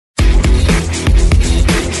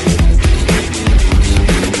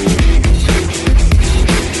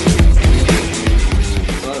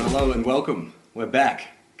welcome. We're back.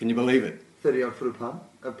 Can you believe it? 30-odd foot of pun?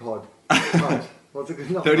 A pod. Pod. What's it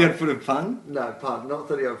called? 30-odd foot of pun? No, pod. Not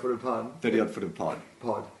 30-odd foot of pun. 30-odd foot of pod.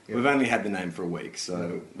 Pod. Yeah. We've only had the name for a week,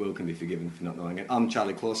 so Will can be forgiven for not knowing it. I'm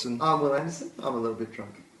Charlie Clausen. I'm Will Anderson. I'm a little bit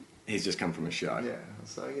drunk. He's just come from a show. Yeah,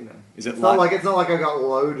 so you know. Is it it's like... not like I got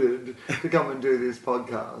loaded to come and do this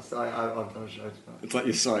podcast. I've done a show tonight. It's like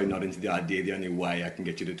you're so not into the idea. The only way I can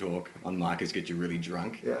get you to talk on mic is get you really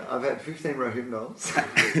drunk. Yeah, I've had 15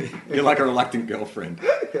 Rohypnols. You're like a reluctant girlfriend.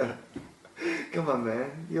 Yeah. Come on,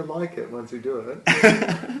 man. You'll like it once we do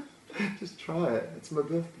it. Just try it. It's my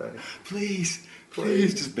birthday. Please,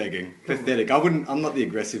 just begging. Pathetic. I'm not the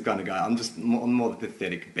aggressive kind of guy. I'm more the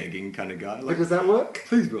pathetic, begging kind of guy. But does that work?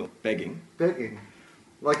 Please, Will. Begging. Begging.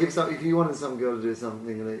 Like if you wanted some girl to do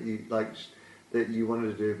something that you that you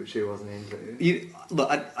wanted to do but she wasn't into. Look,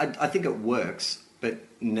 I think it works. But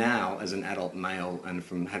now, as an adult male and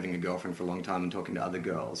from having a girlfriend for a long time and talking to other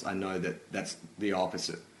girls, I know that that's the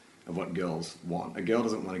opposite of what girls want. A girl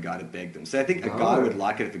doesn't want a guy to beg them. So I think a guy would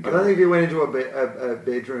like it if a girl... I don't think if you went into a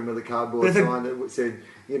bedroom with a cardboard sign that said,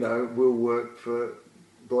 you know, will work for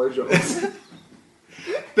blowjobs.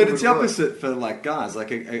 But it's the opposite for, like, guys.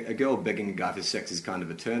 Like, a girl begging a guy for sex is kind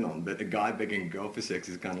of a turn-on, but a guy begging a girl for sex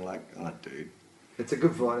is kind of like, oh, dude. It's a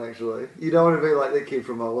good point, actually. You don't want to be like the kid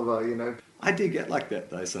from Oliver, you know. I do get like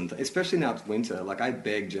that, though, sometimes. Especially now it's winter. Like, I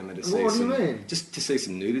beg Gemma to see What do you mean? Just to see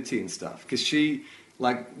some nudity and stuff. Because she...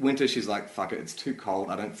 Like, winter, she's like, fuck it, it's too cold,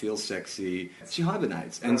 I don't feel sexy. She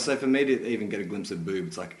hibernates. And so for me to even get a glimpse of boob,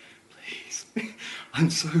 it's like, please, I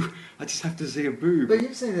just have to see a boob. But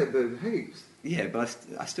you've seen that boob heaps. Yeah, but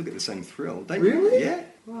I still get the same thrill. Don't Really? You? Yeah.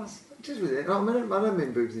 Well, just with it. I don't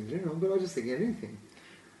mean boobs in general, but I just think anything.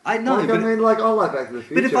 I know, like, but... I mean, like, I like Back to the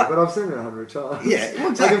Future, but I've seen it 100 times. Yeah, well,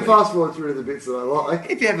 exactly. I can fast forward through the bits that I like.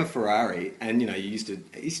 If you have a Ferrari, and, you know, you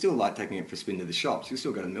still like taking it for a spin to the shops, you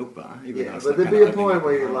still got a milk bar. Even though it's but like there'd be a point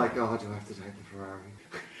where you're like, oh, do I have to take the Ferrari?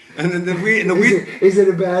 And then the weird... Is it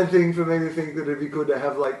a bad thing for me to think that it'd be good to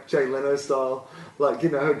have, like, Jay Leno style, like, you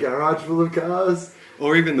know, a garage full of cars?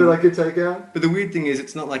 Or even that I could take out? But the weird thing is,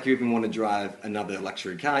 it's not like you even want to drive another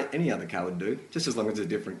luxury car. Any other car would do, just as long as it's a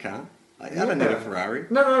different car. I don't need a Ferrari.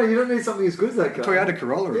 No, you don't need something as good as that car. Toyota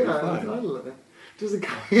Corolla would be fine. Totally. Just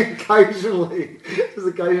occasionally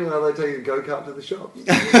I like taking a go-kart to the shops.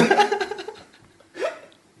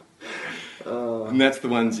 And that's the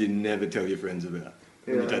ones you never tell your friends about.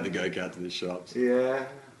 When you take the go-kart to the shops. Yeah.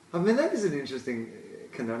 I mean, that is an interesting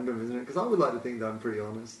conundrum, isn't it? Because I would like to think that I'm pretty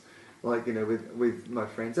honest. Like, you know, with my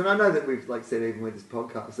friends. And I know that we've, like, said even with this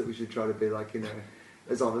podcast that we should try to be, like, you know,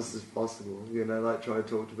 as honest as possible, you know, like try to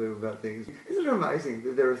talk to people about things. Isn't it amazing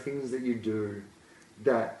that there are things that you do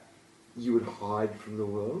that you would hide from the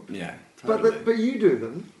world? Yeah, totally. But you do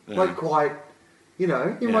them, like quite, you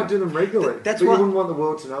know, you might do them regularly, that's but why, you wouldn't want the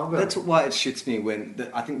world to know about That's it. why it shits me when,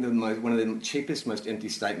 I think one of the cheapest, most empty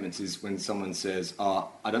statements is when someone says, oh,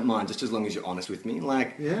 I don't mind just as long as you're honest with me.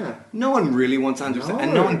 Like, no one really wants 100%,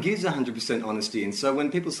 and no one gives 100% honesty. And so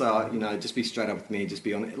when people say, oh, you know, just be straight up with me, just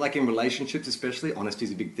be honest, like in relationships especially, honesty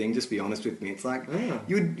is a big thing, just be honest with me. It's like,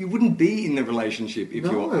 you wouldn't be in the relationship if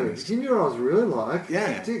you were honest. You knew what I was really like.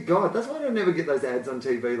 Yeah. Dear God, that's why I never get those ads on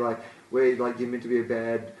TV, like, where, like, you're meant to be a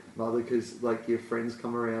bad mother because, like, your friends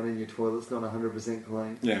come around and your toilet's not 100%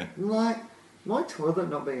 clean. Yeah. Like, my toilet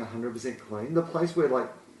not being 100% clean, the place where, like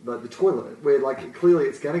the toilet, where, like, clearly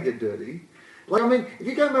it's going to get dirty. Like, I mean, if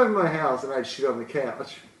you came over to my house and I had shit on the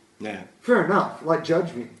couch, fair enough, like,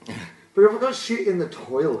 judge me. But if I've got shit in the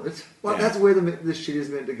toilet, like, that's where the shit is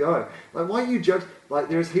meant to go. Like, why you judge? Like,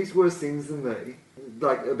 there's heaps worse things than me,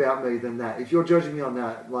 like, about me than that. If you're judging me on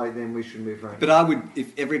that, like, then we shouldn't be friends. But I would,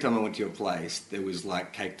 if every time I went to your place, there was,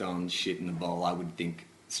 like, caked on shit in the bowl, I would think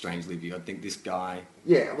strangely of you. I'd think this guy...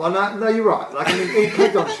 Yeah, well, no, you're right. Like, I mean, eating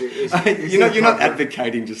caked on shit is... you're not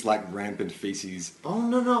advocating just, like, rampant feces. Oh,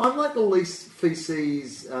 no, I'm like the least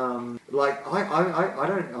feces, like,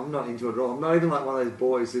 I'm not into it at all. I'm not even like one of those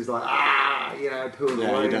boys who's like, you know, pooing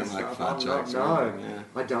away you don't and like stuff. fart jokes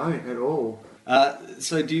I don't at all.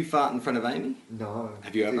 So do you fart in front of Amy? No.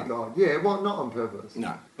 Have you ever? God. Yeah, well, not on purpose.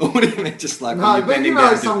 No. What do you mean? Just like no, when you're but bending you know,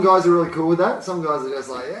 down some guys are really cool with that. Some guys are just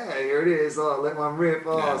like, yeah, here it is. Oh, let one rip.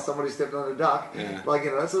 Oh, somebody stepped on a duck. Yeah. Like,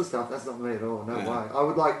 you know, that sort of stuff. That's not me at all. No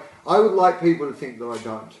way. I would like people to think that I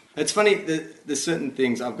don't. It's funny, there's certain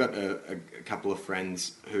things, I've got a couple of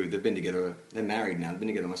friends who, they've been together, they're married now, they've been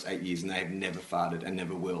together almost 8 years and they have never farted and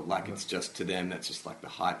never will. Like, it's just, to them, that's just like the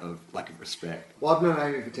height of lack of respect. Well, I've known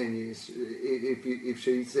Amy for 10 years. If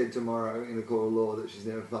she said tomorrow in a court of law that she's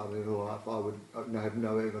never farted in her life, I would have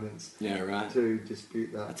no evidence to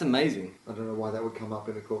dispute that. That's amazing. I don't know why that would come up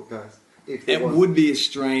in a court case. It would be a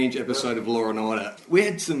strange episode of Law and Order. We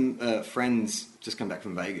had some friends just come back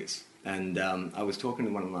from Vegas, and I was talking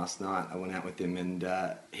to one of them last night. I went out with him, and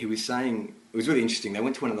he was saying it was really interesting. They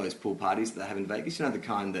went to one of those pool parties that they have in Vegas. You know, the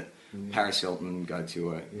kind that Paris Hilton go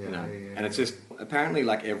to, and it's just apparently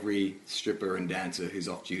like every stripper and dancer who's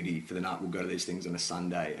off duty for the night will go to these things on a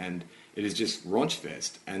Sunday, and it is just raunch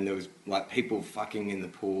fest. And there was like people fucking in the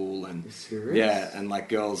pool, and and like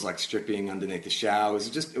girls like stripping underneath the showers.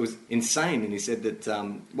 It was insane. And he said that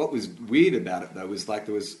what was weird about it though was like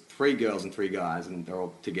there was 3 girls and 3 guys, and they're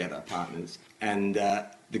all together partners, and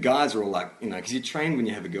the guys are all like, you know, because you're trained when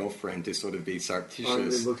you have a girlfriend to sort of be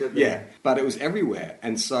surreptitious. Look at them. But it was everywhere.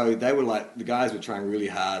 And so they were like, the guys were trying really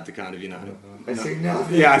hard to kind of, I see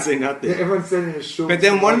nothing. Yeah, I see nothing. Yeah, everyone's sitting in a short. But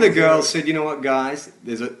then one of the girls said, you know what, guys,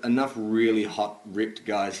 there's enough really hot, ripped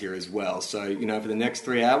guys here as well. So, for the next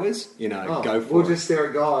 3 hours, go for it. We'll just stare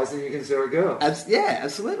at guys and you can stare at girls. Yeah,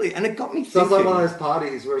 absolutely. And it got me thinking. So it's like one of those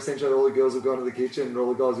parties where essentially all the girls have gone to the kitchen and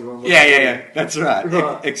all the guys have gone to the Yeah, that's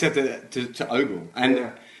right. Except to ogle.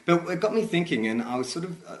 But it got me thinking, and I was sort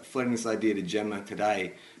of floating this idea to Gemma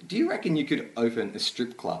today. Do you reckon you could open a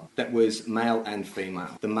strip club that was male and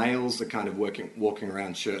female? The males are kind of walking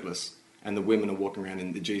around shirtless, and the women are walking around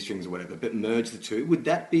in the G-strings or whatever, but merge the two. Would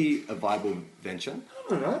that be a viable venture? I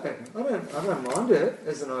don't know. I don't mind it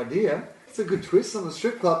as an idea. It's a good twist on the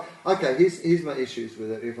strip club. Okay, here's my issues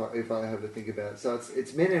with it if I have to think about it. So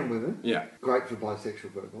it's men and women. Yeah. Great for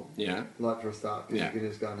bisexual people. Yeah. Like for a start, because you can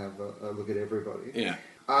just go and have a look at everybody. Yeah.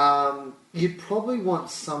 You'd probably want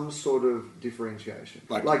some sort of differentiation.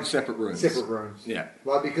 Like separate rooms. Separate rooms. Yeah.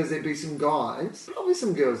 Because there'd be some guys, probably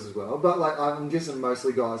some girls as well, but I'm guessing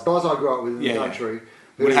mostly guys. Guys I grew up with in the country.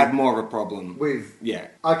 Who would have more of a problem. With... Yeah.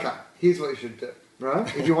 Okay, here's what you should do, right?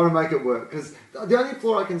 If you want to make it work. Because the only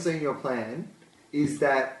flaw I can see in your plan is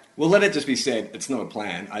that... Well, let it just be said, it's not a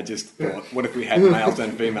plan. I just thought, what if we had males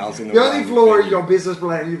and females in the The only flaw in your business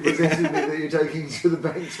plan you presented me that you're taking to the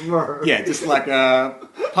bank tomorrow. Yeah, just like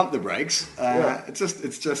pump the brakes. It's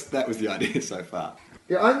just that was the idea so far.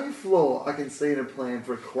 The only flaw I can see in a plan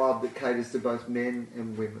for a club that caters to both men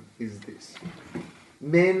and women is this.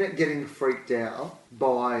 Men getting freaked out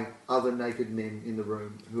by other naked men in the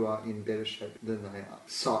room who are in better shape than they are.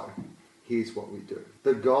 So... here's what we do.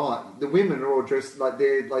 The women are all dressed like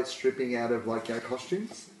they're like stripping out of like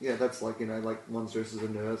costumes. Yeah, that's like, like one's dressed as a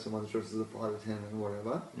nurse and one's dressed as a flight attendant or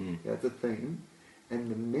whatever. Yeah, it's a theme. And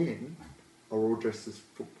the men are all dressed as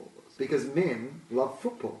footballers. Because men love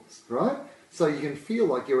footballs, right? So you can feel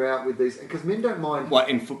like you're out with these... Because men don't mind... What,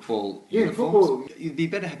 in football uniforms? In football... You'd be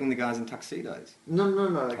better having the guys in tuxedos. No.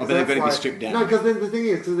 But they've got to be stripped down. No, because the thing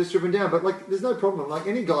is, because they're stripping down. But, there's no problem.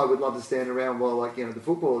 Any guy would love to stand around while, the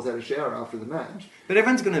footballers had a shower after the match. But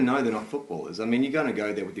everyone's going to know they're not footballers. I mean, you're going to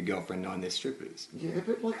go there with your girlfriend knowing they're strippers. Yeah,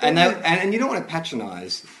 but And you don't want to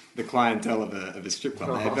patronise the clientele of a strip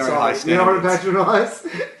club. They have very high standards. You don't want to patronise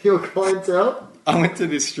your clientele? I went to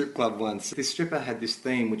this strip club once. This stripper had this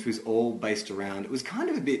theme which was all based around... It was kind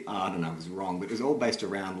of a bit... I don't know, it was wrong, but it was all based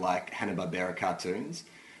around, Hanna-Barbera cartoons.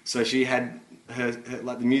 So she had... Her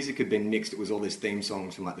the music had been mixed. It was all these theme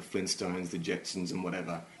songs from, the Flintstones, the Jetsons and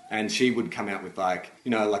whatever. And she would come out with, a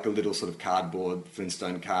little sort of cardboard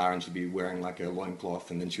Flintstone car, and she'd be wearing, a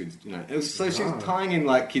loincloth, and then she would, she was tying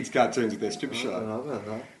in, kids' cartoons with their strip show. I don't know about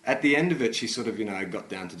that. At the end of it, she sort of, got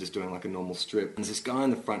down to just doing, a normal strip. And there's this guy in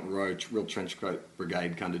the front row, real trench coat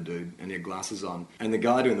brigade kind of dude, and he had glasses on. And the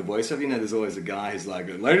guy doing the voiceover, there's always a guy who's like,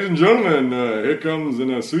 ladies and gentlemen, here comes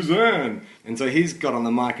Suzanne. And so he's got on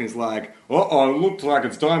the mic and he's like, uh-oh, it looks like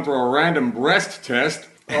it's time for a random breast test.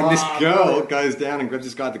 And this girl goes down and grabs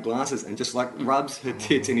this guy with the glasses and just rubs her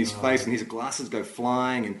tits in his face, and his glasses go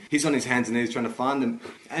flying, and he's on his hands and knees trying to find them.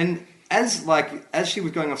 And as she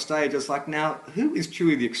was going off stage, I was like, now, who is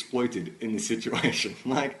truly the exploited in this situation?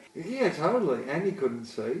 Yeah, totally. And he couldn't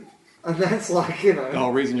see. And that's the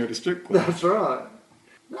whole reason you're at a strip club. That's right.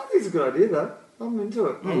 No, I think it's a good idea, though. I'm into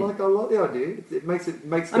it. I like the idea. It makes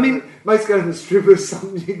going to the strippers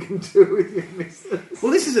something you can do with your missus.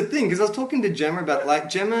 Well, this is the thing, because I was talking to Gemma about,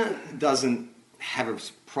 Gemma doesn't have a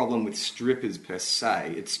problem with strippers per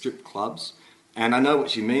se. It's strip clubs. And I know what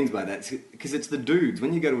she means by that, because it's the dudes.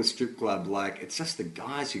 When you go to a strip club, it's just the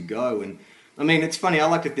guys who go. And, I mean, it's funny, I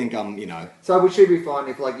like to think I'm, So would she be fine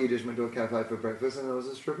if, you just went to a cafe for breakfast and there was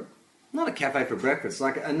a stripper? Not a cafe for breakfast,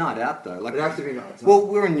 a night out though. It'd have to be nights. Well,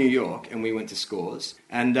 we were in New York and we went to Scores,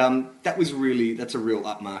 and that's a real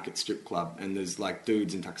upmarket strip club, and there's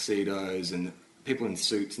dudes in tuxedos and people in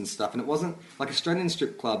suits and stuff, and it wasn't Australian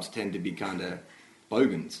strip clubs tend to be kind of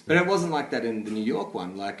bogans. But it wasn't like that in the New York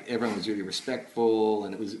one. Like, everyone was really respectful,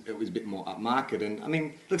 and it was a bit more upmarket. And I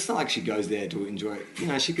mean, it's not like she goes there to enjoy it. You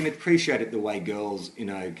know, she can appreciate it the way girls, you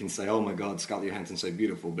know, can say, "Oh my God, Scarlett Johansson's so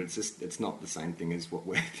beautiful," but it's not the same thing as what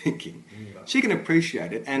we're thinking. Yeah. She can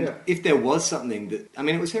appreciate it, and if there was something that, I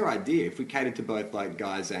mean, it was her idea. If we catered to both like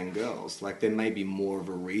guys and girls, like, there may be more of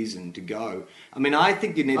a reason to go. I mean, I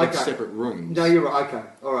think you need separate rooms. No, you're right. Okay,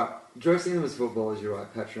 all right. Dressing them as footballers, you're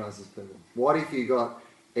right, patronises people. What if you got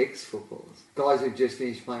ex-footballers, guys who've just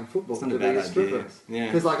finished playing football to be strippers?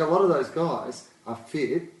 Because like a lot of those guys are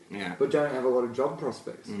fit, but don't have a lot of job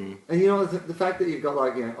prospects. And you know, the fact that you've got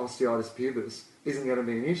like, you know, osteitis pubis isn't going to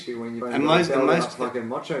be an issue when you're most fucking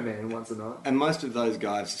Macho Man once a night. And most of those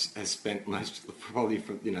guys have spent probably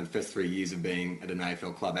for, you know, the first 3 years of being at an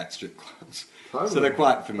AFL club at strip clubs. Totally. So they're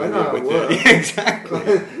quite familiar with it. Exactly.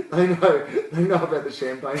 They know about the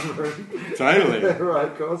champagne room. Totally. Right,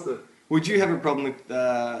 of course. Would you have a problem with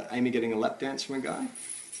Amy getting a lap dance from a guy?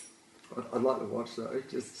 I'd like to watch though,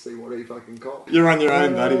 just to see what he fucking caught. You're on your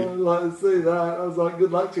own, buddy. I'd like to see that. I was like,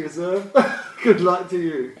 good luck to you, sir. Good luck to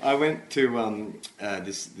you. I went to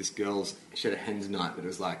this girl's, she had a hen's night, but it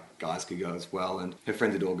was like guys could go as well, and her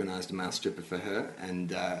friend had organised a male stripper for her,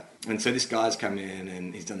 and so this guy's come in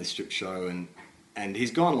and he's done this strip show, and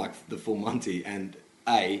he's gone like the full Monty, and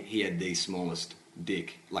he had the smallest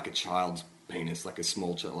dick, like a child's penis, like a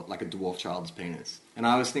small child, like a dwarf child's penis. And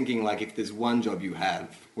I was thinking, like, if there's one job you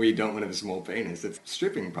have where you don't want to have a small penis, it's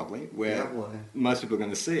stripping, probably, where most people are going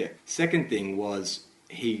to see it. Second thing was,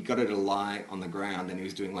 he got her to lie on the ground, and he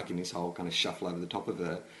was doing like in his whole kind of shuffle over the top of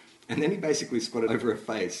her, and then he basically squatted over her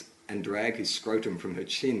face and dragged his scrotum from her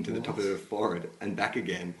chin to the top of her forehead and back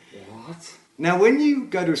again. What? Now, when you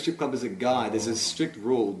go to a strip club as a guy, there's a strict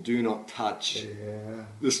rule: do not touch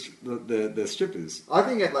the strippers. I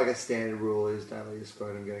think like a standard rule is don't let your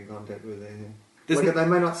scrotum get in contact with anything. Like, they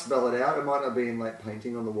may not spell it out; it might not be in like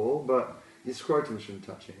painting on the wall, but your scrotum shouldn't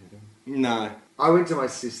touch anything. No. I went to my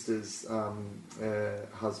sister's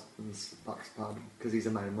husband's bucks pub because he's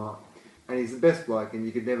a mate of mine, and he's the best bloke, and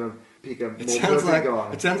you could never pick a more perfect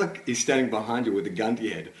guy. It sounds like he's standing behind you with a gun to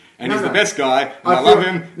your head, and he's the best guy, and I love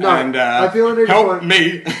him, and help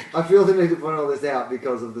me. I feel the need to point all this out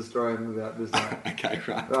because of the story I'm about to say. Okay,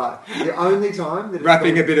 right. Right. The only time that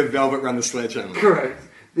wrapping a bit of velvet around the sledgehammer. Correct.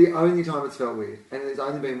 The only time it's felt weird, and there's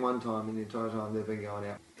only been one time in the entire time they've been going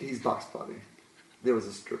out. He's Bucks Buddy. There was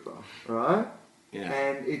a stripper, right? Yeah.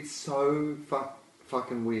 And it's so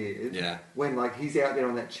fucking weird. Yeah. When like he's out there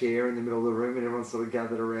on that chair in the middle of the room and everyone's sort of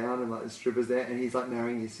gathered around and like the stripper's there and he's like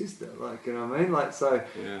marrying his sister. Like, you know what I mean? Like, so,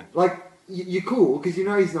 like, you're cool because you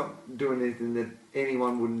know he's not doing anything that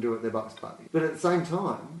anyone wouldn't do at their Bucks Party. But at the same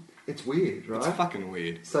time, it's weird, right? It's fucking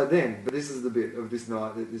weird. So then, but this is the bit of this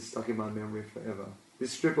night that is stuck in my memory forever.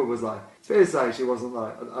 This stripper was like, it's fair to say she wasn't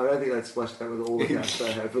like, I don't think they'd splashed out with all the cash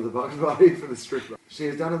they had for the Bucks Party for the stripper. She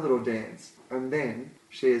has done a little dance and then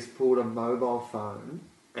she has pulled a mobile phone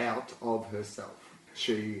out of herself.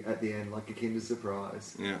 She, at the end, like a Kinder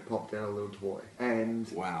Surprise, popped out a little toy. And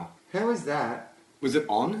wow. How is that? Was it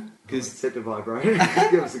on? Because it's set to vibrate.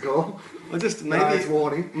 Give us a call. Well, just maybe it's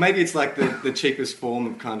warning. Maybe it's like the cheapest form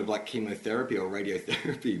of kind of like chemotherapy or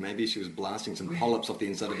radiotherapy. Maybe she was blasting some polyps off the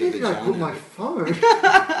inside of her vagina. Where did I put my phone?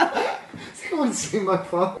 Someone see my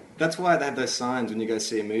phone. That's why they have those signs when you go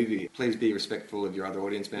see a movie. Please be respectful of your other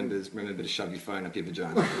audience members. Remember to shove your phone up your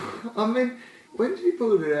vagina. I mean, when did you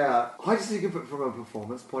pull it out? I just think of it from a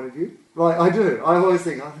performance point of view. Like, I do. I always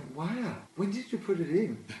think, wow, when did you put it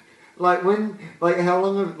in? Like when, like how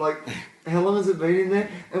long has it been in there?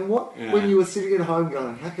 And what when you were sitting at home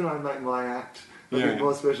going, how can I make my act a bit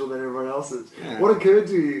more special than everyone else's? Yeah. What occurred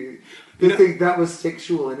to you to think that was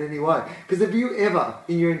sexual in any way? Because have you ever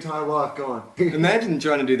in your entire life gone? Imagine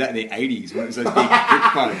trying to do that in the 80s when it was those big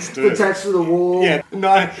grip phones too. Attached to the wall. Yeah,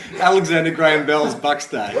 no, Alexander Graham Bell's Bucks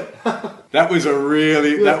Day. That was a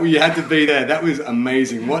really, that you had to be there. That was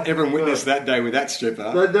amazing. What everyone witnessed that day with that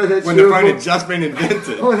stripper, when the phone had just been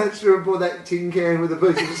invented. When that stripper bought that tin can with a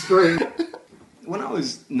piece of the screen. When I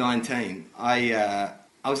was 19, I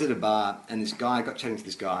was at a bar and I got chatting to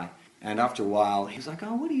this guy, and after a while he was like,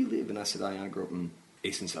 "Oh, where do you live?" And I said, "I grew up in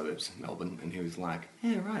eastern suburbs, Melbourne." And he was like,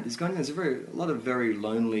 "Yeah, right. There's a lot of very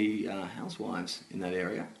lonely housewives in that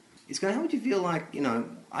area." He's going, "How would you feel like,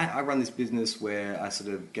 I run this business where I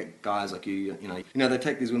sort of get guys like you know, they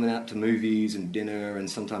take these women out to movies and dinner, and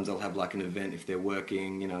sometimes they'll have like an event if they're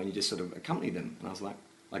working, and you just sort of accompany them." And I was like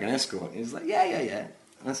an escort. And he's like, yeah.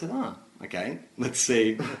 And I said, "Oh, okay, let's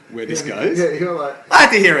see where this goes." Yeah, you're like, I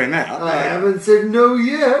had to hear him out. I haven't said no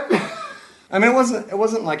yet. I mean, it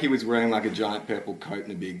wasn't like he was wearing like a giant purple coat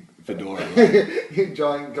and a big fedora. A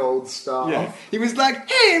giant gold staff. Yeah. He was like,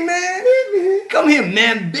 hey man, come here,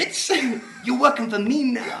 man, bitch. You're working for me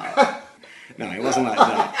now. No, he wasn't like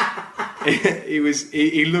that.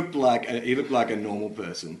 He looked like a normal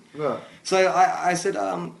person. Right. So I said,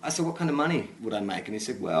 what kind of money would I make? And he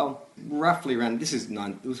said, well, roughly around, this was been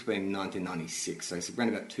 1996. So he said, around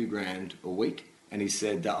about $2,000 a week. And he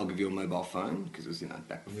said, I'll give you a mobile phone, because it was,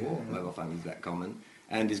 back before mobile phone was that common.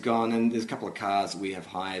 And he's gone, and there's a couple of cars that we have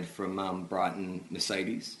hired from Brighton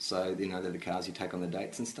Mercedes. So, they're the cars you take on the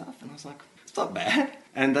dates and stuff. And I was like, it's not bad.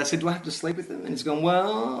 And I said, do I have to sleep with them? And he's gone,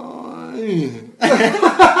 well...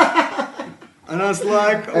 And I was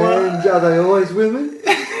like... Well, and are they always women?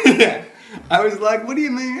 Yeah. I was like, what do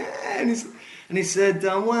you mean? And he said,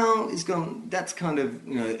 well, he's gone, that's kind of,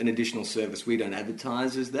 an additional service. We don't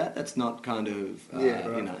advertise as that. That's not kind of,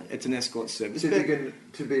 it's an escort service.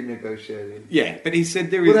 To be negotiated. Yeah, but he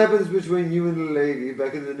said there is... What happens between you and the lady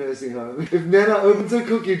back in the nursing home? If Nana opens a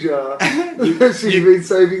cookie jar, she's been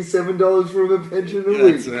saving $7 from a pension a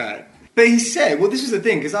week. That's right. But he said, well, this is the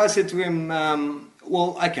thing, because I said to him...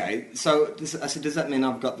 well, okay, so I said, does that mean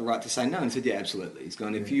I've got the right to say no? And he said, yeah, absolutely. He's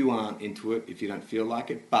gone, if you aren't into it, if you don't feel like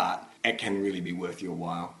it, but it can really be worth your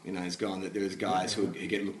while. He's gone that there's guys who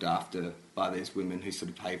get looked after by these women who sort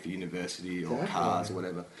of pay for university or cars or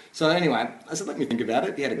whatever. So anyway, I said, let me think about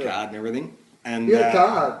it. He had a card and everything. And, he had a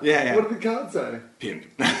card? Yeah. What did the card say? Pimp.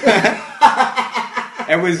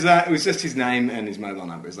 It was just his name and his mobile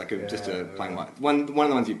number. It's like just a plain white one of the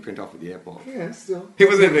ones you print off at the airport. Yeah, still. It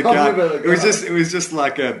wasn't a card. It was just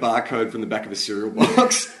like a barcode from the back of a cereal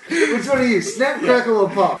box. Which one are you? Snap, crackle, or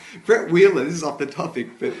pop? Brett Wheeler. This is off the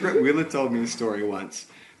topic, but Brett Wheeler told me a story once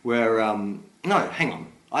where no, hang on.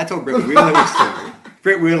 I told Brett Wheeler a story.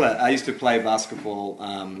 Brett Wheeler. I used to play basketball.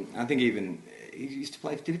 I think even. He used to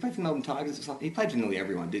play. Did he play for the Melbourne Tigers? He played for nearly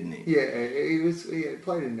everyone, didn't he? Yeah, he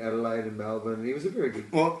played in Adelaide and Melbourne. He was a very good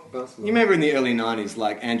basketball. You remember in the early '90s,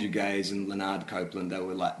 like Andrew Gaze and Leonard Copeland. They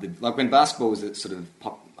were like when basketball was at sort of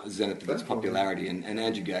zenith of its popularity, and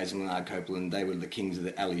Andrew Gaze and Leonard Copeland, they were the kings of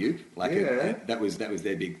the alley-oop. That was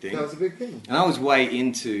their big thing. That was a big thing. And I was way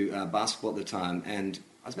into basketball at the time, and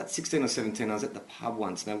I was about 16 or 17. I was at the pub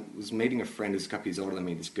once, and I was meeting a friend who's a couple years older than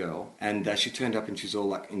me, this girl, and she turned up and she was all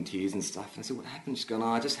like in tears and stuff. And I said, "What happened?" She's gone, "Oh,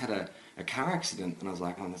 I just had a car accident." And I was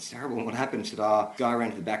like, "Oh, that's terrible." And what happened? She said, "Oh, a guy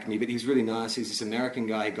ran to the back of me, but he's really nice. He's this American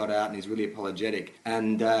guy. He got out and he's really apologetic.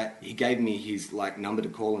 And he gave me his number to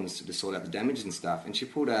call and to sort out the damage and stuff." And she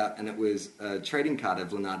pulled out, and it was a trading card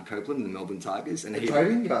of Leonard Copeland and the Melbourne Tigers. And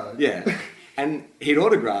trading card? Yeah. And he'd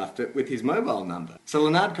autographed it with his mobile number. So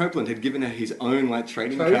Leonard Copeland had given her his own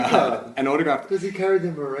trading card and autographed it. Because he carried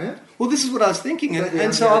them around? Well, this is what I was thinking.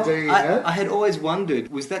 And so I had always wondered,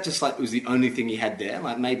 was that just it was the only thing he had there?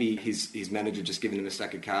 Like maybe his manager just given him a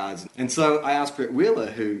stack of cards. And so I asked Brett Wheeler,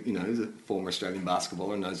 who, is a former Australian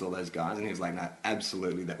basketballer and knows all those guys, and he was like, no,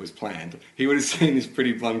 absolutely, that was planned. He would have seen this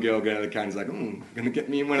pretty blonde girl go out of the car and he's like, going to get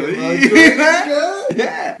me in one of these.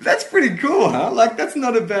 Yeah, that's pretty cool, huh? That's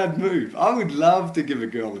not a bad move. I would love to give a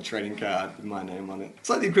girl a trading card with my name on it. It's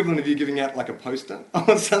like the equivalent of you giving out a poster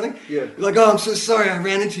or something. Yeah. You're like, "Oh, I'm so sorry, I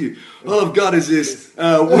ran into you. All I've got is this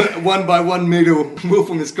 1 by 1 meter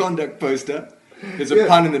willful misconduct poster. There's a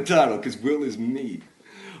pun in the title because Will is me."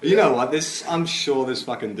 You know what? I'm sure there's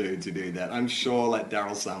fucking dudes who do that. I'm sure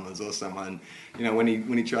Daryl Summers or someone, when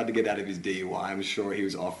he tried to get out of his DUI, I'm sure he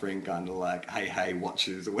was offering kind of hey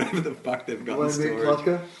watches or whatever the fuck they've got in storage.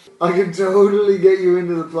 Plucker? I can totally get you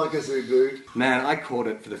into the plucker suit, dude. Man, I caught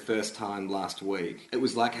it for the first time last week. It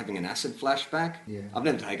was like having an acid flashback. Yeah. I've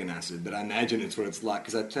never taken acid, but I imagine it's what it's like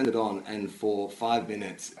because I turned it on and for 5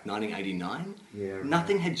 minutes, 1989,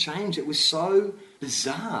 nothing had changed. It was so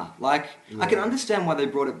bizarre. I can understand why they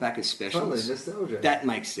brought it back as specials. Totally nostalgia. That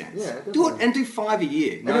makes sense. Yeah, do it and do 5 a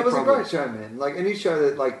year. And it was a great show, man. Any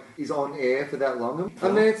show that is on air for that long. I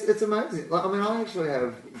mean, it's amazing. I actually have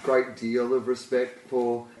a great deal of respect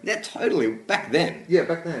for. Yeah, totally. Back then. Yeah,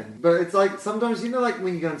 back then. But it's sometimes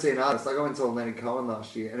when you go and see an artist. I went to Leonard Cohen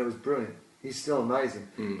last year, and it was brilliant. He's still amazing.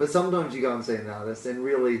 But sometimes you go and see an artist and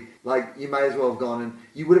really, you may as well have gone and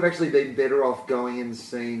you would have actually been better off going and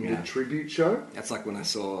seeing the tribute show. That's like when I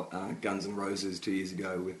saw Guns N' Roses 2 years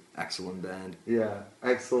ago with Axl and band. Yeah,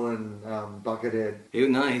 Axl and Buckethead.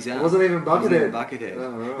 He's out. It wasn't even Buckethead.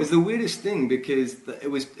 Oh, right. It was the weirdest thing because it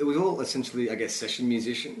was all essentially, I guess, session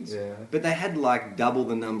musicians. Yeah. But they had double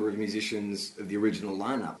the number of musicians of the original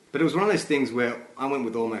lineup. But it was one of those things where I went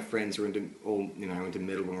with all my friends who were into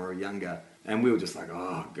metal when we were younger. And we were just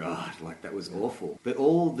oh God, that was awful. But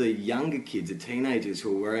all the younger kids, the teenagers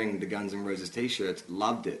who were wearing the Guns N' Roses t-shirts,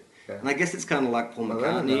 loved it. Yeah. And I guess it's kind of like Paul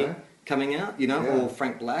McCartney coming out, you know, or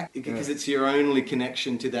Frank Black, because it's your only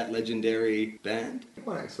connection to that legendary band.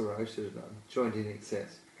 What Axl Rose should have done, joined INXS.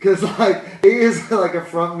 Because, like, he is like a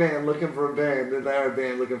front man looking for a band, and they're a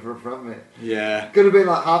band looking for a front man. Yeah. Could have been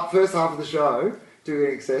like first half of the show, do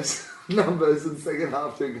INXS numbers, and second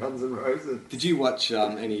half do Guns N' Roses. Did you watch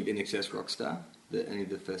any of INXS Rockstar? Any of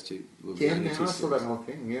the first two? Yeah, I saw that whole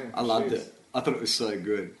thing, yeah. I loved it. I thought it was so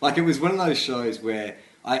good. Like, it was one of those shows where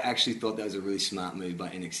I actually thought that was a really smart move by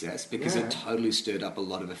INXS because it totally stirred up a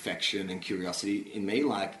lot of affection and curiosity in me.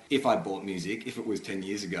 Like, if I bought music, if it was 10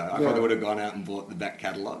 years ago, I probably would have gone out and bought the back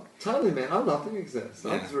catalogue. Totally, man. I loved INXS.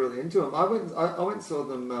 I was really into them. I went and saw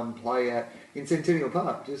them play in Centennial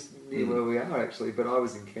Park, just near where we are, actually. But I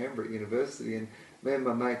was in Canberra at University, and me and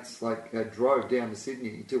my mates drove down to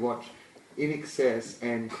Sydney to watch INXS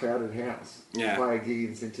and Crowded House play a gig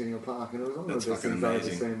in Centennial Park, and it was one of the best things I've ever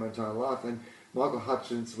seen in my entire life. And Michael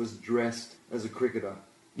Hutchence was dressed as a cricketer.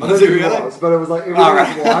 I don't think he was, but it was like everything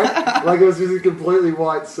was white. Like, it was just a completely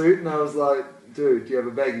white suit, and I was like, dude, do you have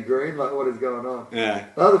a baggy green? Like, what is going on? Yeah.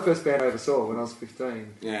 That was the first band I ever saw when I was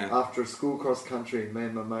 15. Yeah. After a school cross country, me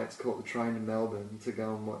and my mates caught the train to Melbourne to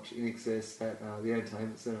go and watch INXS at the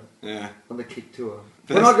Entertainment Centre. Yeah. On the Kick Tour.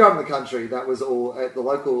 When I grew up in the country, that was all at the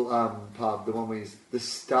local pub, the one we used, the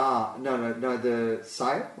Star, the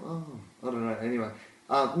Sale? Oh, I don't know, anyway.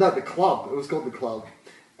 No, the Club. It was called the Club.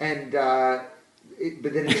 And,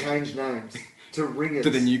 but then it changed names to Ringers. To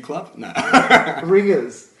the new club? No.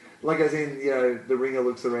 Ringers. Like, as in, you know, the ringer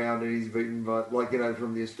looks around and he's beaten by, like, you know,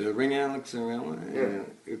 from the... The ringer looks around.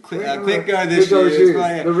 Yeah. Quick go this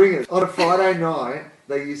year. The ringers. On a Friday night,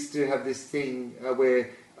 they used to have this thing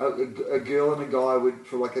where a girl and a guy would,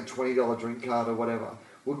 for like a $20 drink card or whatever,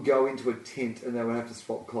 would go into a tent and they would have to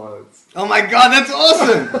swap clothes. Oh my god, that's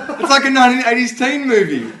awesome! It's like a 1980s teen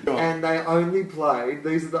movie. And they only played,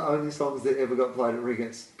 these are the only songs that ever got played at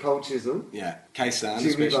Ringers. Cold Chisel. Yeah. K-San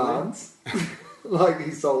Jimmy especially. Barnes. Like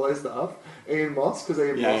his solo stuff. Ian Moss, because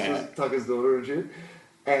Ian Moss was Tucker's daughter and shit.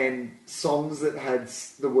 And songs that had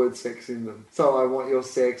the word sex in them. So I Want Your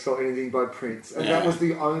Sex or anything by Prince. And that was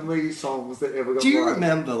the only songs that ever got played. Do you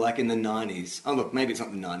remember, like, in the 90s... Oh, look, maybe it's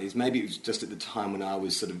not the 90s. Maybe it was just at the time when I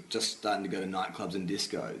was sort of just starting to go to nightclubs and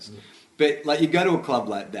discos. But, like, you go to a club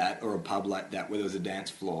like that or a pub like that where there was a dance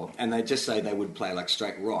floor and they just say they would play, like,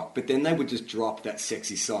 straight rock. But then they would just drop that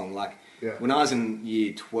sexy song, like... Yeah. When I was in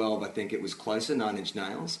year 12, I think it was Closer, 9 Inch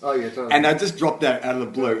Nails. Oh, yeah, totally. And I just dropped that out of the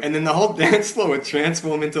blue. And then the whole dance floor would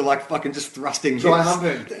transform into, like, fucking just thrusting hits. Dry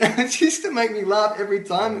humping. It used to make me laugh every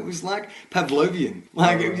time. It was like Pavlovian.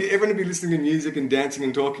 Like, everyone would be listening to music and dancing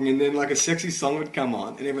and talking, and then, like, a sexy song would come on,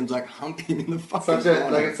 and everyone's, like, humping in the fucking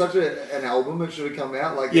it's such an album that should have come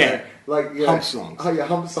out. Like, hump songs. Oh, yeah,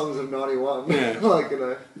 Hump Songs of 91. Yeah. Like, you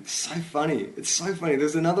know. It's so funny. It's so funny.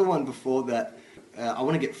 There's another one before that. I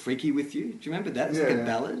Want to Get Freaky With You. Do you remember that? It's like a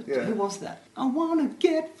ballad. Yeah. Who was that? I want to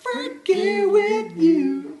get freaky with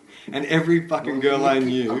you. And every fucking girl I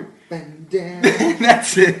knew... Up and down.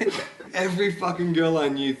 That's it. Every fucking girl I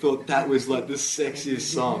knew thought that was like the sexiest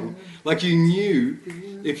song. Like, you knew...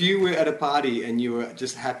 If you were at a party and you were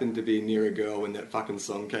just happened to be near a girl when that fucking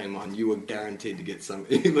song came on, you were guaranteed to get some...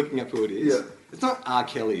 Are you looking up who it is? Yeah. It's not R.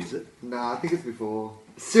 Kelly, is it? Nah, I think it's before.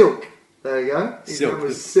 Silk. There you go. His name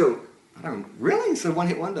was Silk. I don't really. So one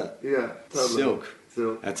hit wonder. Yeah, totally.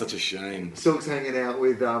 Silk. That's such a shame. Silk's hanging out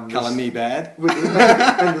with Colour Me Bad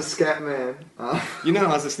and the Scat Man. You know,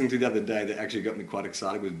 I was listening to the other day that actually got me quite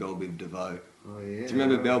excited with Belle Biv DeVoe. Oh yeah. Do you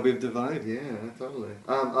remember Belle Biv DeVoe? Yeah, totally.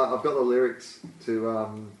 I've got the lyrics to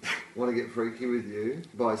 "Want to Get Freaky with You"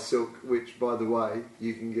 by Silk, which, by the way,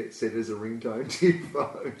 you can get set as a ringtone to your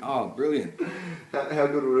phone. Oh, brilliant! How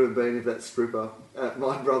good would it have been if that stripper at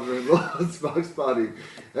my brother-in-law's smoke's party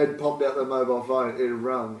had popped out their mobile phone, it had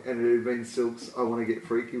rung, and it had been Silk's "I Want to Get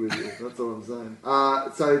Freaky with You." That's all I'm saying.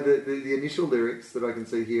 So the initial lyrics that I can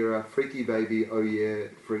see here are "Freaky baby, oh yeah,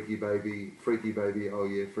 freaky baby, oh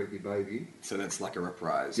yeah, freaky baby." So that's like a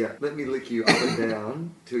reprise. Yeah. Let me lick you up and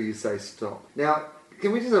down till you say stop. Now,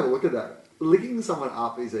 can we just have a look at that? Licking someone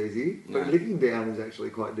up is easy, but licking down is actually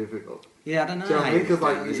quite difficult. Yeah, I don't know. Do you know what I mean? Because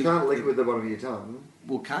like, you can't lick with the bottom of your tongue.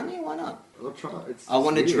 Well, can you? Why not? I'll try. I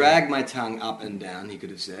want to drag my tongue up and down, he could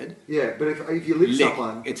have said. Yeah, but if you lick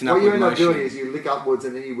someone, it's an what you end up motion. doing is you lick upwards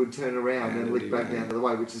and then you would turn around and lick back down the other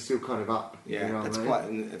way, which is still kind of up. Yeah, you know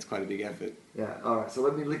that's quite a big effort. Yeah, alright, so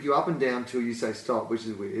let me lick you up and down till you say stop, which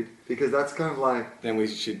is weird, because that's kind of like... Then we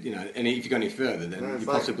should, you know, and if you go any further, then you're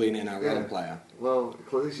possibly an NRL player. Well,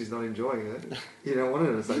 clearly she's not enjoying it. You don't want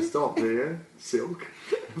her to say stop, do you? Silk.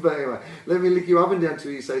 But anyway, let me lick you up and down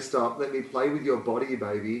till you say stop. Let me play with your body,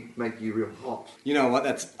 baby, make you real hot. You know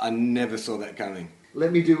what? I never saw that coming.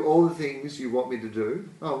 let me do all the things you want me to do.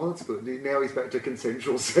 Oh, well, that's good. Now he's back to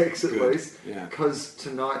consensual sex at least. Yeah. Because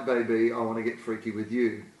tonight, baby, I want to get freaky with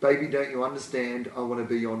you. Baby, don't you understand? I want to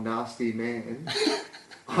be your nasty man.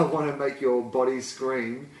 I want to make your body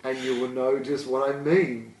scream, and you will know just what I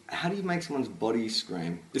mean. How do you make someone's body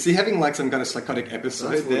scream? Is he having like some kind of psychotic episode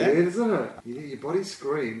there? That's weird, isn't it? Yeah, your body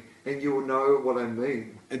scream, and you will know what I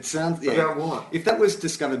mean. It sounds... Yeah. About what? If that was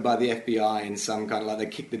discovered by the FBI in some kind of like... They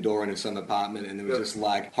kicked the door into some apartment and there was just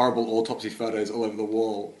like horrible autopsy photos all over the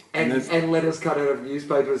wall. And letters cut out of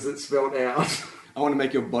newspapers that spelled out... I want to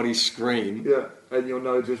make your body scream. Yeah, and you'll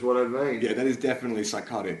know just what I mean. Yeah, that is definitely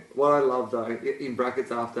psychotic. What I love, though, in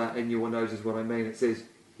brackets after, and you will know just what I mean, it says,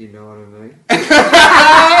 you know what I mean?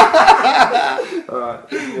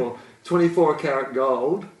 Alright, well, 24 karat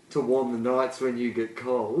gold to warm the nights when you get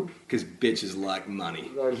cold. Because bitches like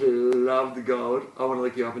money. They love the gold. I want to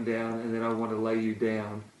lick you up and down, and then I want to lay you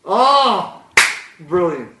down. Oh!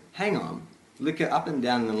 Brilliant. Hang on. Lick her up and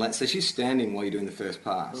down and then so she's standing while you're doing the first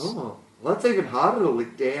pass. Oh. Well, that's even harder to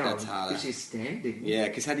lick down. That's harder. Because she's standing. Yeah,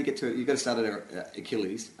 because how do you get to it? You've got to start at her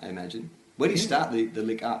Achilles, I imagine. Where do you start the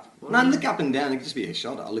lick up? Well, no, lick up and down. It could just be a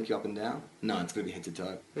shoulder. I'll lick you up and down. No, it's got to be head to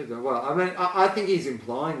toe. Well, I mean, I think he's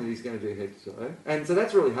implying that he's going to do head to toe. And so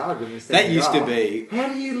that's really hard when you're That standing used to be... How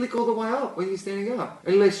do you lick all the way up when you're standing up?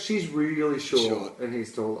 Unless she's really short. And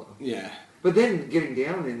he's taller. Yeah. But then getting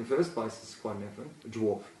down in the first place is quite an effort. A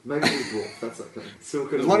dwarf. Maybe a dwarf, that's okay.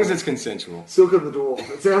 Silk and as long as it's consensual. Silk and the Dwarf.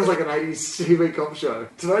 It sounds like an 80s TV cop show.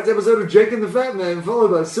 Tonight's episode of Jake and the Fat Man, followed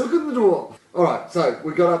by Silk and the Dwarf. Alright, so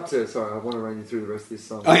we got up to... Sorry, I want to run you through the rest of this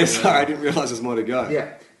song. Oh, yeah, sorry, I didn't realise there's more to go.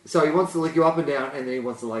 Yeah. So he wants to lick you up and down, and then he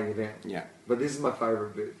wants to lay you down. Yeah. But this is my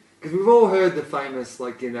favourite bit. Because we've all heard the famous,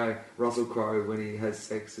 Russell Crowe, when he has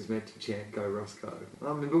sex, is meant to chant, "Go, Russ, go."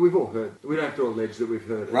 I mean, but we've all heard. We don't have to allege that we've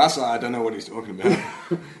heard it. Russell, I don't know what he's talking about.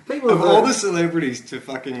 People of all the celebrities to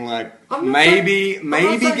fucking, maybe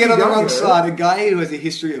get on the wrong side, a guy who has a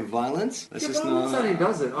history of violence. I'm not saying he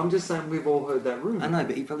doesn't. I'm just saying we've all heard that rumour. I know,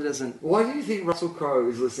 but he probably doesn't... Why do you think Russell Crowe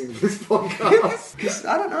is listening to this podcast? Because,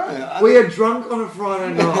 I don't know. We are drunk on a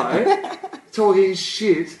Friday night, talking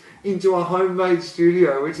shit into a homemade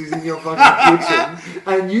studio which is in your fucking kitchen,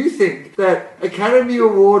 and you think that Academy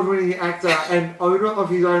Award winning actor and owner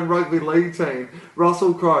of his own rugby league team,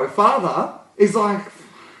 Russell Crowe, father, is like,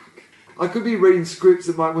 fuck, I could be reading scripts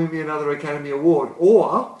that might win me another Academy Award,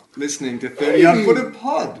 or... listening to 30 Unfooted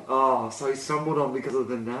Pod. Oh, so he stumbled on because of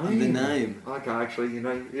the name. The name. Okay, actually,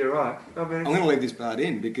 you're right. I mean, I'm going to leave this part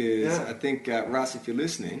in because I think, Russ, if you're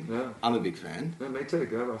listening, I'm a big fan. Yeah, me too.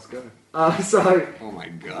 Go, Russ, go. So... oh, my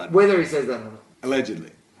God. Whether he says that or not.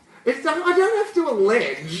 Allegedly. I don't have to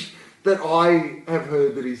allege that I have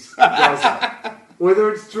heard that he does that.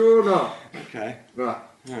 Whether it's true or not. Okay. Right.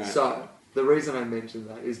 So... the reason I mention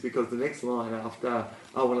that is because the next line after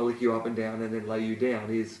 "I want to lick you up and down and then lay you down"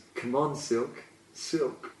 is "Come on, Silk,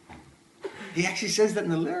 Silk." He actually says that in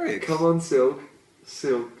the lyrics. Come on, Silk,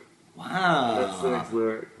 Silk. Wow. That's the next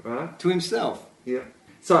lyric, right? To himself. Yeah.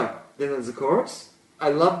 So, then there's a chorus. "I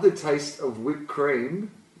love the taste of whipped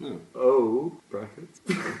cream." Oh, brackets.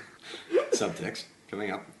 Subtext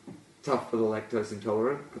coming up. Tough for the lactose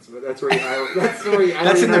intolerant. That's where he alienated.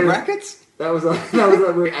 That's in the brackets? That was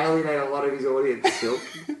where he alienated a lot of his audience, Silk.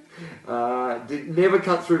 Never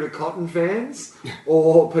cut through to cotton fans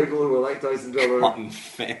or people who are lactose intolerant. Cotton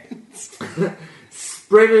fans.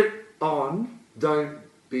 Spread it on, don't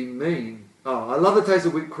be mean. Oh, I love the taste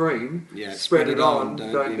of whipped cream. Yeah, spread it on,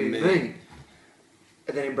 don't be mean.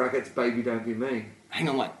 And then in brackets, baby, don't be mean. Hang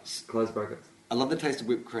on, wait. Close brackets. I love the taste of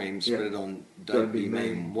whipped cream, spread it on, don't be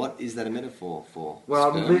mean. What is that a metaphor for?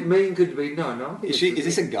 Well, mean could be, no. Is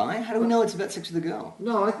this a guy? How do we know it's about sex with a girl?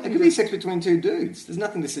 No, I think... it could be sex between two dudes. There's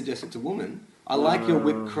nothing to suggest it's a woman. I like your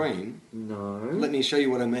whipped cream. No. Let me show you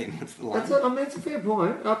what I mean. What's the line? That's a fair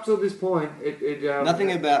point. Up to this point,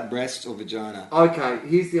 nothing about breasts or vagina. Okay,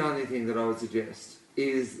 here's the only thing that I would suggest,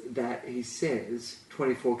 is that he says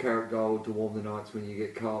 24 karat gold to warm the nights when you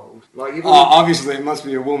get cold. Obviously it must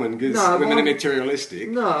be a woman because women are materialistic.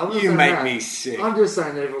 No, I'm not you make that. Me sick. I'm just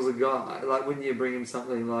saying that if it was a guy, wouldn't you bring him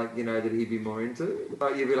something that he'd be more into?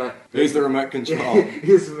 You'd be like, who's the remote control?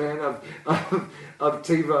 Yes, man, I've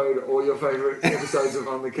TiVo'd all your favourite episodes of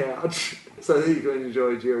On the Couch so that you can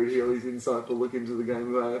enjoy Jerry Healy's insightful look into the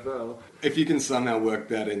game of AFL. If you can somehow work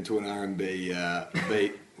that into an R&B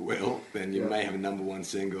beat, then you may have a #1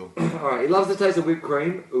 single. Alright, he loves the taste of whipped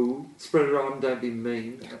cream. Ooh. Spread it on, don't be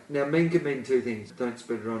mean. Now, mean can mean two things. Don't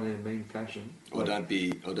spread it on in a mean fashion. Or don't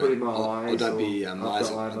be... Put in my eyes. Or don't be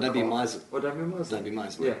miser. Don't be miser. Or don't be miser. Don't be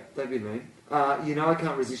miser. Yeah, don't be mean. I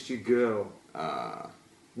can't resist you, girl.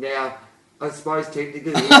 Now, I suppose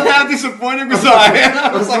technically... How disappointed was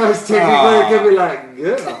I? I suppose technically it could be like,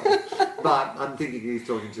 girl. But I'm thinking he's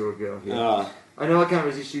talking to a girl here. I know I can't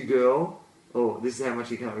resist you, girl. Oh, this is how much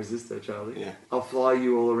you can't resist her, Charlie. Yeah. I'll fly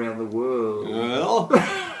you all around the world. Well,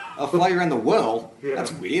 I'll fly you around the world? Yeah.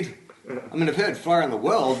 That's weird. I mean, I've heard fly around the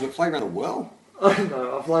world, but fly around the world? I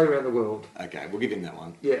know, I'll fly you around the world. Okay, we'll give him that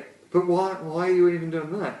one. Yeah. But why are you even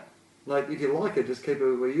doing that? Like, if you like it, just keep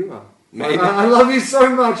it where you are. Maybe. I love you so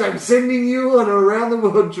much, I'm sending you on a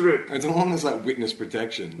around-the-world trip. It's almost like witness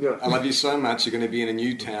protection. Yeah. I love you so much, you're going to be in a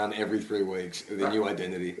new town every 3 weeks with a new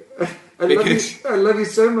identity. I love you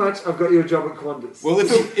so much, I've got you a job at Qantas. Well,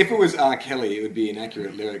 if it was R. Kelly, it would be an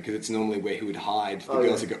accurate lyric, because it's normally where he would hide the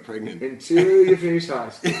girls who got pregnant. Until you finish high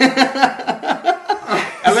school.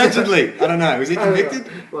 Allegedly. I don't know. Was he convicted?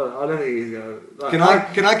 Well, I don't think he's going to... Can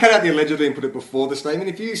I cut out the allegedly and put it before the statement?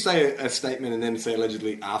 If you say a statement and then say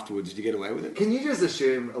allegedly afterwards, did you get away with it? Can you just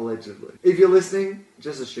assume allegedly? If you're listening,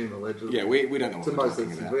 just assume allegedly. Yeah, we don't know what we're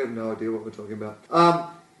talking about. We have no idea what we're talking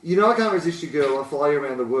about. You know I can't resist you, girl. I'll fly you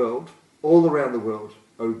around the world. All around the world.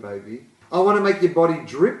 Oh, baby. I want to make your body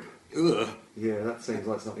drip. Ugh. Yeah, that seems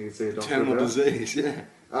like something you'd see a doctor Terminal about. disease, yeah.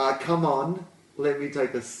 Come on. Let me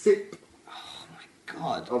take a sip.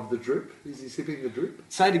 God. Of the drip. Is he sipping the drip?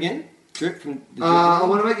 Say it again. Drip from the drip. I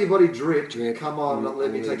want to make your body drip. Come on,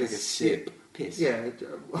 let me take a sip. Piss. Yeah.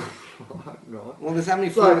 Right. Well, there's how many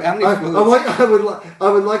fluids? I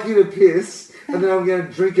would like you to piss, and then I'm going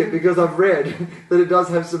to drink it because I've read that it does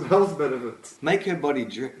have some health benefits. Make her body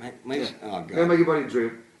drip. Oh, God. Going to make your body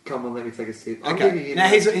drip. Come on, let me take a sip. Okay. Now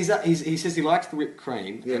he says he likes the whipped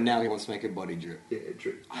cream, and now he wants to make her body drip. Yeah,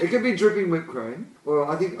 drip. It could be dripping whipped cream. Well,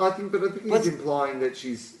 I think he's implying that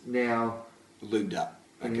she's now lubed up,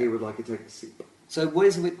 and he would like to take a sip. So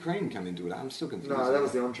where's the whipped cream come into it? I'm still confused. No, that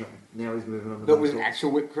was the entree. Now he's moving on to the... That was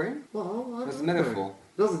actual whipped cream? Well, it was a metaphor.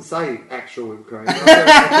 It doesn't say actual whipped cream. I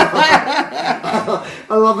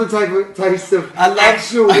love the taste of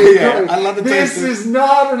actual whipped cream. I love the taste This is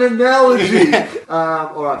not an analogy.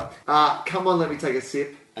 All right. Come on, let me take a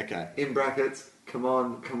sip. Okay. In brackets. Come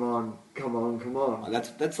on. Oh,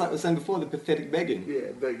 that's like we were saying before, the pathetic begging.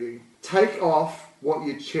 Yeah, begging. Take off what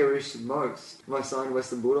you cherish most. My signed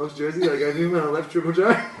Western Bulldogs jersey I gave him when I left Triple J.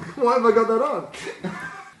 Why have I got that on?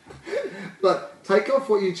 But take off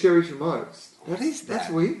what you cherish most. What is that? That's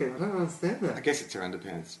weird. I don't understand that. I guess it's her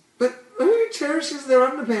underpants. But who cherishes their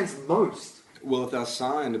underpants most? Well, if they're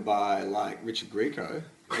signed by, like, Richard Grieco,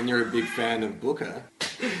 and you're a big fan of Booker...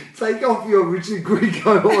 Take off your Richard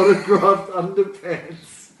Grieco autographed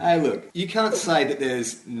underpants. Hey, look, you can't say that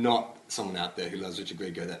there's not someone out there who loves Richard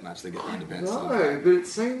Grieco that much they get the underpants. No, but it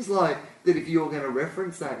seems like that if you're going to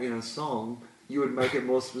reference that in a song, you would make it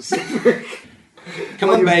more specific. Come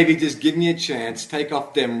on, baby, just give me a chance. Take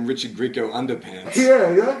off them Richard Grieco underpants. Yeah,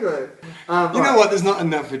 exactly. You know what? There's not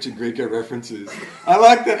enough Richard Grieco references. I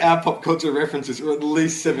like that our pop culture references are at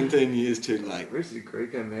least 17 years too late. Richard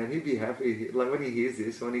Grieco, man, he'd be happy. Like, when he hears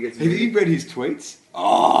this, when he gets... Have you read his tweets?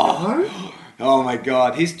 Oh! No? Oh my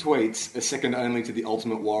God, his tweets are second only to the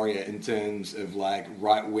Ultimate Warrior in terms of, like,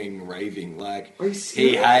 right-wing raving. Like,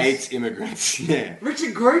 he hates immigrants. Yeah.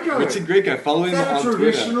 Richard Grieco, follow him on Twitter. Is that a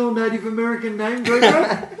traditional Native American name,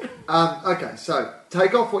 Grieco? Okay, so,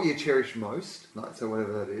 take off what you cherish most. Like, so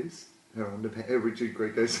whatever that is. Her Richard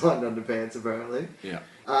Grieco signed underpants, apparently. Yeah.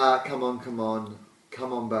 Come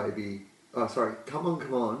on, baby. Oh, sorry. Come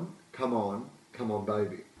on,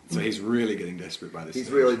 baby. So he's really getting desperate by this He's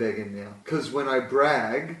stage. really begging now. Because when I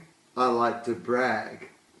brag, I like to brag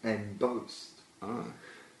and boast. Oh.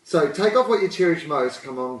 So take off what you cherish most.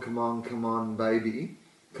 Come on, baby.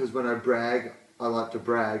 Because when I brag, I like to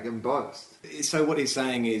brag and boast. So what he's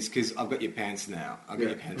saying is, because I've got your pants now. I've got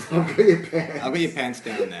your pants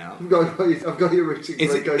down now. I've got your Richard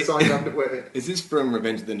Grieco signed underwear. Is this from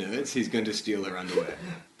Revenge of the Nerds? He's going to steal her underwear.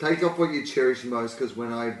 Take off what you cherish most, because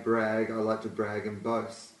when I brag, I like to brag and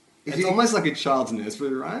boast. It's almost like a child's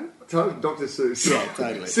nursery rhyme. Dr. Seuss. Yeah,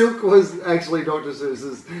 totally. Silk was actually Dr.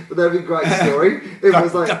 Seuss's, but that'd be a great story. It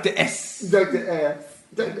was like Dr. S. Dr.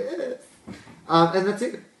 S. And that's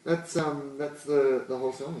it. That's the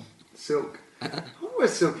whole song. Silk. I wonder where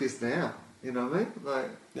Silk is now. You know what I mean?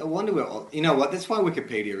 Like, I wonder where. You know what? That's why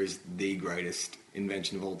Wikipedia is the greatest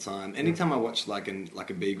invention of all time. Anytime I watch like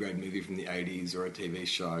a B grade movie from the 80s or a TV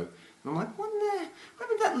show, I'm like, what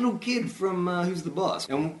happened to that little kid from Who's the Boss?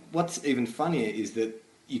 And what's even funnier is that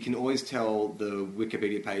you can always tell the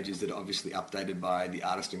Wikipedia pages that are obviously updated by the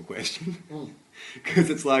artist in question. Because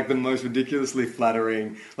it's like the most ridiculously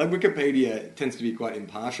flattering... Like, Wikipedia tends to be quite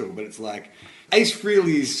impartial, but it's like, Ace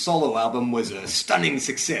Frehley's solo album was a stunning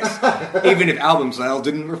success, even if album sales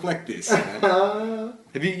didn't reflect this. You know?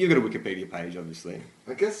 You've got a Wikipedia page, obviously.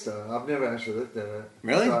 I guess so. I've never actually looked at it.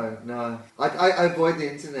 Really? So, no. I avoid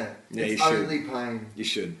the internet. Yeah, it's you should. only pain. You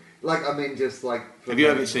should. Like, I mean, just like... Have you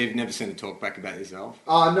ever never seen a talk back about yourself?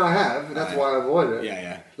 Oh, no, I have. That's why I avoid it.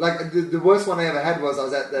 Yeah. Like, the worst one I ever had was I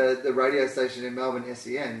was at the radio station in Melbourne,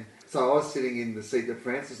 SEN. So I was sitting in the seat that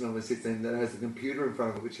Francis normally sits in that has a computer in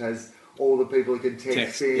front of it, which has all the people who can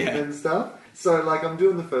text in and stuff. So, like, I'm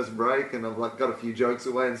doing the first break and I've, like, got a few jokes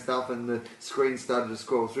away and stuff, and the screen started to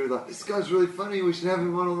scroll through, like, this guy's really funny, we should have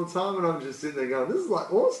him on all the time. And I'm just sitting there going, this is,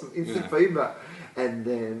 like, awesome, instant feedback. And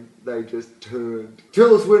then they just turned.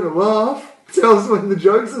 Tell us when to laugh. Tell us when the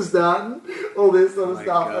jokes are starting. All this sort of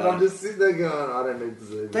stuff. God. And I'm just sitting there going, I don't need to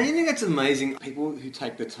see this. Don't you think it's amazing, people who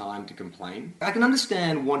take the time to complain? I can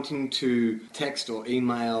understand wanting to text or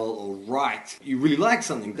email or write. You really like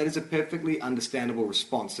something. That is a perfectly understandable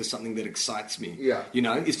response to something that excites me. Yeah. You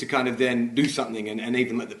know, is to kind of then do something and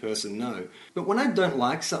even let the person know. But when I don't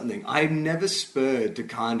like something, I'm never spurred to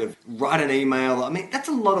kind of write an email. I mean, that's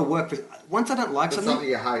a lot of work. Once I don't like something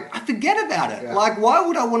you hate, I forget about it. Yeah. Like, why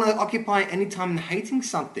would I want to occupy any time in hating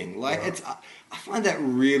something? Like, I find that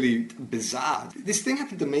really bizarre. This thing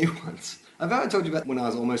happened to me once. I've ever told you about when I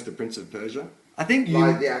was almost the Prince of Persia. I think you...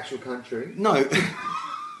 Like the actual country? No.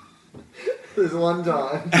 There's one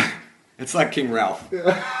time. It's like King Ralph.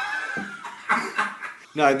 Yeah.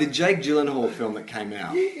 No, the Jake Gyllenhaal film that came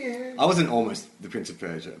out. Yeah. I wasn't almost the Prince of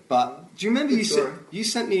Persia, but do you remember you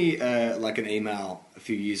sent me like an email a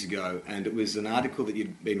few years ago, and it was an article that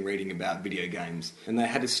you'd been reading about video games, and they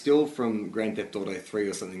had a still from Grand Theft Auto 3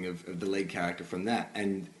 or something of the lead character from that,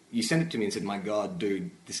 and you sent it to me and said, my God,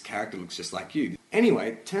 dude, this character looks just like you. Anyway,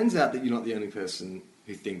 it turns out that you're not the only person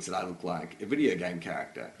who thinks that I look like a video game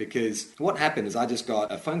character. Because what happened is I just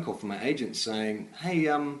got a phone call from my agent saying, hey,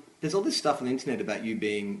 there's all this stuff on the internet about you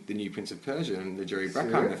being the new Prince of Persia and the Jerry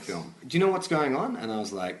Bruckheimer film. Do you know what's going on? And I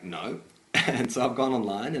was like, no. And so I've gone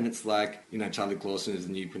online and it's like, you know, Charlie Clausen is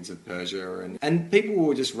the new Prince of Persia. And people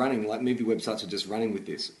were just running, like movie websites were just running with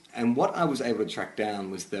this. And what I was able to track down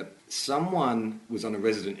was that someone was on a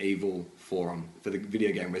Resident Evil forum for the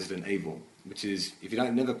video game Resident Evil, which is, if you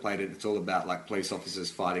don't never played it, it's all about like police officers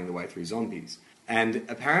fighting their way through zombies. And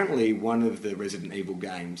apparently one of the Resident Evil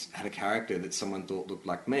games had a character that someone thought looked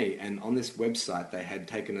like me. And on this website, they had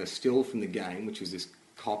taken a still from the game, which was this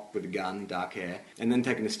cop with a gun, dark hair, and then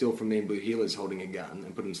taken a still from me and Blue Heelers holding a gun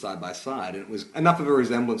and put them side by side. And it was enough of a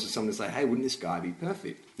resemblance for someone to say, hey, wouldn't this guy be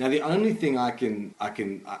perfect? Now, the only thing I can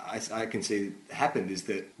see happened is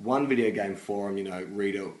that one video game forum, you know,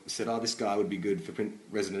 reader said, oh, this guy would be good for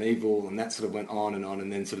Resident Evil, and that sort of went on,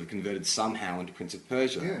 and then sort of converted somehow into Prince of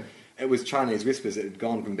Persia. Yeah. It was Chinese whispers. It had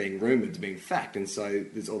gone from being rumoured to being fact, and so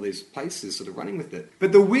there's all these places sort of running with it.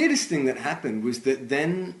 But the weirdest thing that happened was that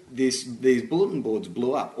then these bulletin boards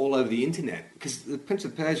blew up all over the internet, because the Prince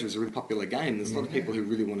of Persia is a really popular game. There's a lot of people who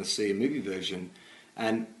really want to see a movie version,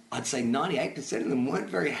 and I'd say 98% of them weren't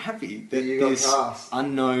very happy that this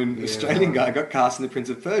unknown Australian guy got cast in the Prince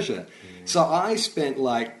of Persia. Yeah. So I spent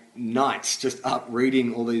like nights just up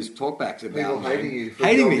reading all these talkbacks about people hating you for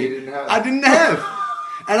hating me. I didn't have.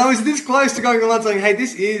 And I was this close to going online saying, hey,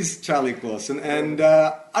 this is Charlie Clausen, and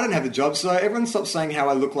I don't have a job, so everyone stopped saying how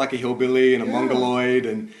I look like a hillbilly and a mongoloid,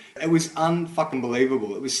 and it was unfucking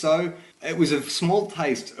believable. It was a small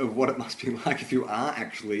taste of what it must be like if you are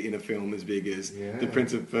actually in a film as big as The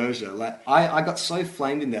Prince of Persia. Like, I got so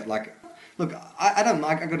flamed in that. Like, look, I don't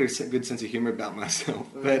like, I got a good sense of humour about myself,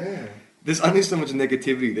 but... There's only so much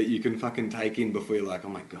negativity that you can fucking take in before you're like, oh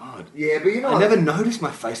my God. Yeah, but you know... I never noticed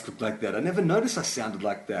my face looked like that. I never noticed I sounded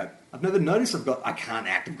like that. I've never noticed I can't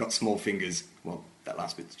act, I've got small fingers. Well, that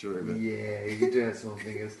last bit's true, but... Yeah, you do have small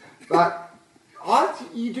fingers. But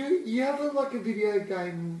you have like a video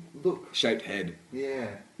game look. Shaped head. Yeah.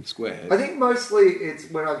 Square head. I think mostly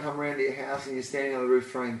it's when I come around to your house and you're standing on the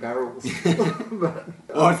roof throwing barrels.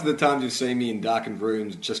 Or it's the times you've seen me in darkened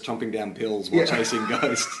rooms just chomping down pills while chasing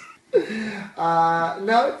ghosts.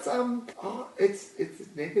 No, it's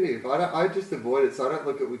negative. I just avoid it, so I don't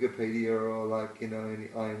look at Wikipedia or like, you know, any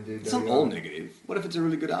IMDb. It's not all negative. What if it's a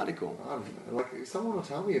really good article? I don't know. Like, someone will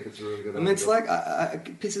tell me if it's a really good article. I mean, it's like,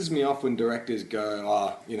 it pisses me off when directors go,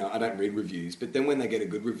 oh, you know, I don't read reviews, but then when they get a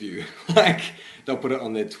good review, like, they'll put it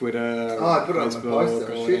on their Twitter or I put Facebook it on my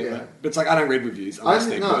poster, or whatever. But it's like, I don't read reviews unless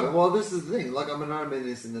they're good. Well, this is the thing. Like, I mean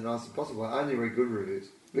this in the nicest possible way. I only read good reviews.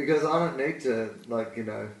 Because I don't need to, like, you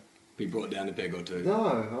know... be brought down a peg or two.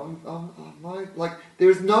 No, like,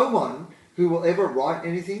 there's no one who will ever write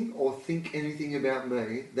anything or think anything about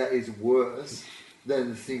me that is worse than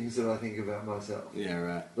the things that I think about myself. Yeah,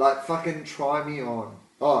 right. Like, fucking try me on.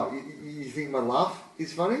 Oh, you think my laugh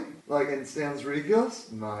is funny? Like, and sounds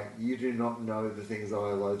ridiculous? Mate, you do not know the things I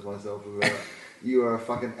loathe myself about. You are a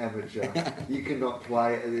fucking amateur. You cannot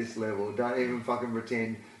play at this level. Don't even fucking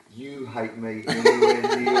pretend you hate me anywhere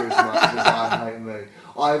near as much as I hate me.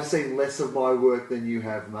 I have seen less of my work than you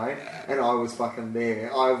have, mate, and I was fucking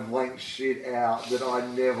there. I've blanked shit out that I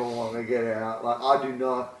never want to get out. Like, I do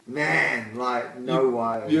not, man, like, no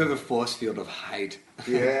way. You have a force field of hate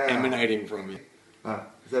emanating from you.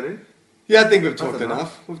 Is that it? Yeah, I think we've talked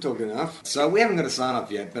enough. We've talked enough. So we haven't got a sign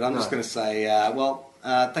off yet, but I'm just going to say,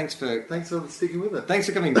 thanks for sticking with it. Thanks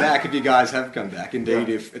for coming back. If you guys have come back, indeed,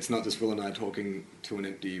 if it's not just Will and I talking to an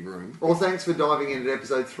empty room. Well, thanks for diving into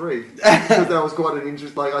episode 3 because that was quite an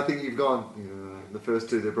interest. Like, I think you've gone. The first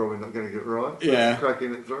 2 they're probably not going to get right. So yeah,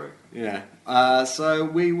 cracking it through. Yeah. So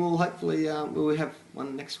we will hopefully we'll have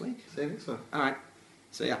one next week. See you next time. All right.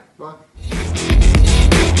 See ya. Bye.